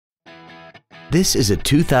This is a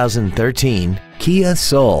 2013 Kia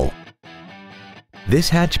Soul. This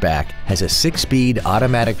hatchback has a 6-speed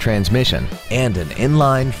automatic transmission and an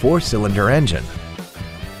inline 4-cylinder engine.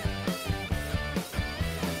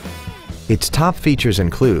 Its top features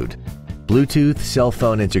include Bluetooth cell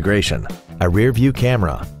phone integration, a rear-view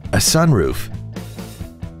camera, a sunroof,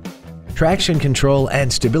 traction control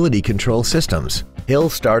and stability control systems, hill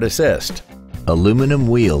start assist, aluminum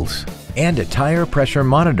wheels, and a tire pressure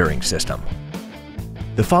monitoring system.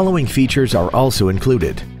 The following features are also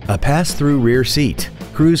included: a pass-through rear seat,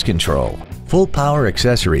 cruise control, full power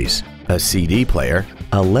accessories, a CD player,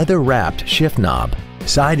 a leather-wrapped shift knob,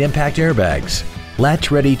 side impact airbags,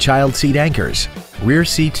 latch-ready child seat anchors, rear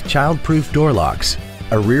seat child-proof door locks,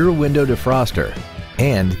 a rear window defroster,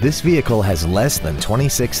 and this vehicle has less than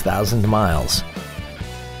 26,000 miles.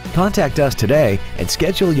 Contact us today and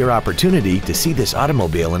schedule your opportunity to see this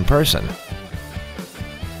automobile in person.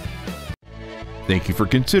 Thank you for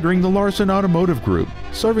considering the Larson Automotive Group,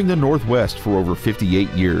 serving the Northwest for over 58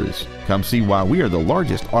 years. Come see why we are the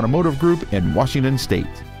largest automotive group in Washington State.